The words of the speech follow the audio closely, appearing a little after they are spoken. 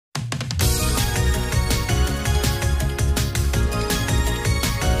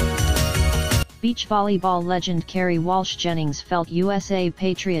Beach volleyball legend Kerri Walsh Jennings felt USA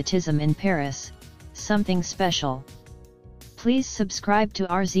patriotism in Paris, something special. Please subscribe to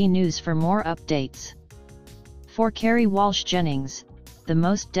RZ News for more updates. For Kerri Walsh Jennings, the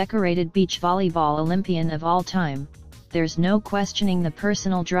most decorated beach volleyball Olympian of all time, there's no questioning the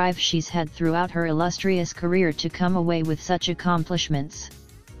personal drive she's had throughout her illustrious career to come away with such accomplishments.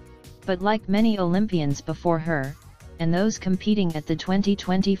 But like many Olympians before her, and those competing at the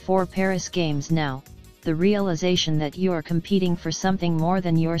 2024 Paris Games now, the realization that you're competing for something more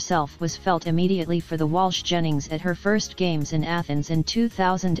than yourself was felt immediately for the Walsh Jennings at her first Games in Athens in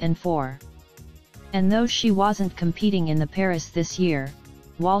 2004. And though she wasn't competing in the Paris this year,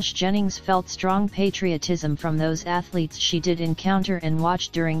 Walsh Jennings felt strong patriotism from those athletes she did encounter and watch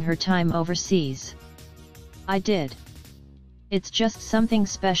during her time overseas. "I did. It's just something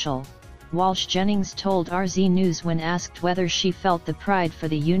special," Walsh Jennings told RZ News when asked whether she felt the pride for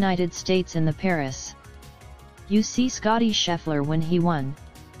the United States in the Paris. "You see Scottie Scheffler when he won,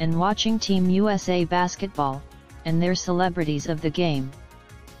 and watching Team USA basketball, and they're celebrities of the game.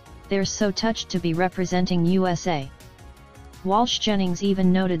 They're so touched to be representing USA." Walsh Jennings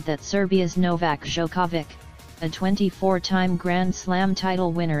even noted that Serbia's Novak Djokovic, a 24-time Grand Slam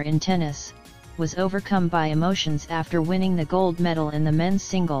title winner in tennis, was overcome by emotions after winning the gold medal in the men's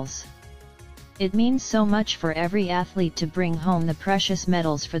singles. "It means so much for every athlete to bring home the precious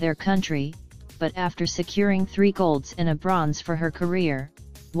medals for their country, but after securing 3 golds and a bronze for her career,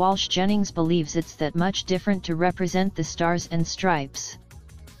 Walsh Jennings believes it's that much different to represent the stars and stripes.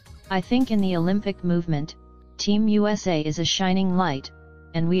 I think in the Olympic movement, Team USA is a shining light,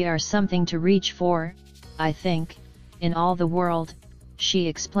 and we are something to reach for, I think, in all the world," she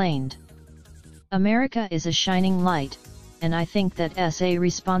explained. "America is a shining light, and I think that's a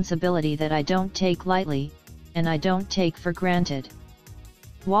responsibility that I don't take lightly, and I don't take for granted."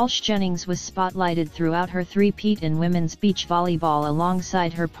 Walsh Jennings was spotlighted throughout her three-peat in women's beach volleyball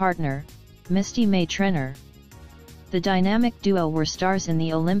alongside her partner, Misty May-Treanor. The dynamic duo were stars in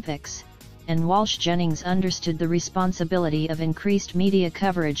the Olympics, and Walsh Jennings understood the responsibility of increased media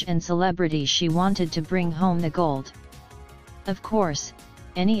coverage and celebrity she wanted to bring home the gold. Of course,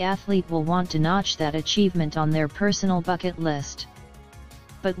 any athlete will want to notch that achievement on their personal bucket list.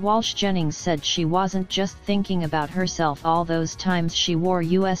 But Walsh Jennings said she wasn't just thinking about herself all those times she wore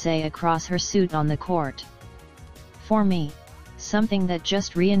USA across her suit on the court. "For me, something that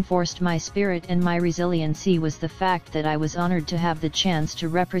just reinforced my spirit and my resiliency was the fact that I was honored to have the chance to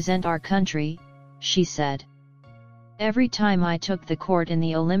represent our country," she said. "Every time I took the court in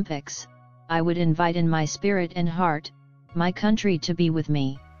the Olympics, I would invite in my spirit and heart, my country to be with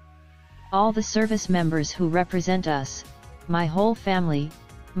me. All the service members who represent us, my whole family,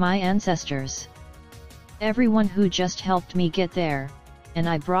 my ancestors. Everyone who just helped me get there, and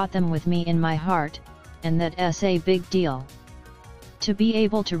I brought them with me in my heart, and that's a big deal. To be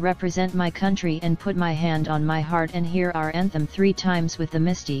able to represent my country and put my hand on my heart and hear our anthem 3 times with the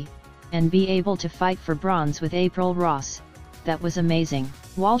Misty, and be able to fight for bronze with April Ross, that was amazing."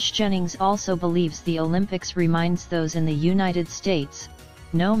 Walsh Jennings also believes the Olympics reminds those in the United States,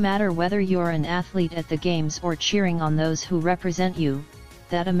 no matter whether you're an athlete at the Games or cheering on those who represent you,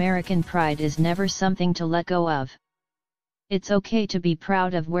 that American pride is never something to let go of. "It's okay to be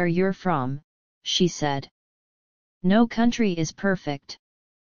proud of where you're from," she said. "No country is perfect.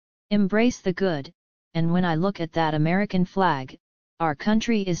 Embrace the good, and when I look at that American flag, our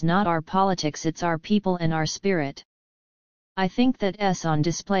country is not our politics, it's our people and our spirit. I think that's on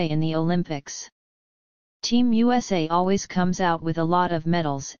display in the Olympics. Team USA always comes out with a lot of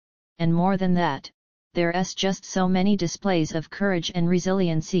medals, and more than that, there's just so many displays of courage and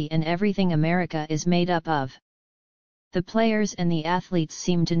resiliency and everything America is made up of. The players and the athletes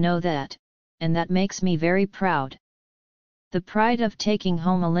seem to know that, and that makes me very proud. The pride of taking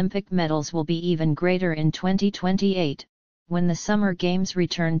home Olympic medals will be even greater in 2028, when the Summer Games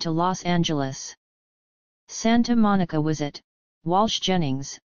return to Los Angeles." Santa Monica was it, Walsh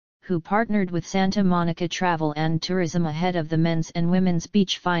Jennings, who partnered with Santa Monica Travel and Tourism ahead of the men's and women's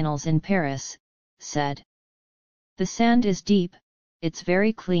beach finals in Paris, said. "The sand is deep, it's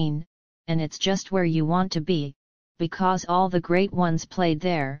very clean, and it's just where you want to be, because all the great ones played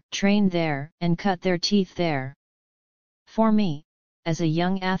there, trained there, and cut their teeth there. For me, as a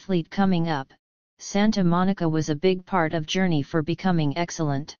young athlete coming up, Santa Monica was a big part of journey for becoming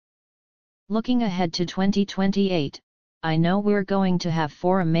excellent. Looking ahead to 2028, I know we're going to have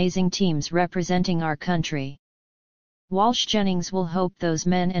 4 amazing teams representing our country. Walsh Jennings will hope those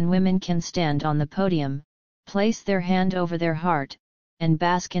men and women can stand on the podium, place their hand over their heart, and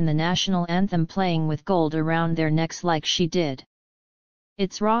bask in the national anthem playing with gold around their necks like she did.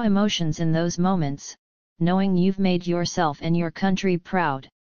 It's raw emotions in those moments, knowing you've made yourself and your country proud.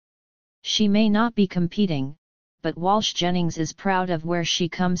 She may not be competing, but Walsh Jennings is proud of where she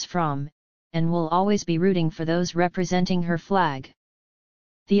comes from, and will always be rooting for those representing her flag.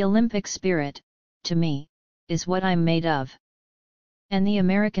 The Olympic spirit, to me, is what I'm made of. And the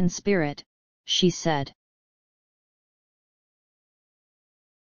American spirit, she said.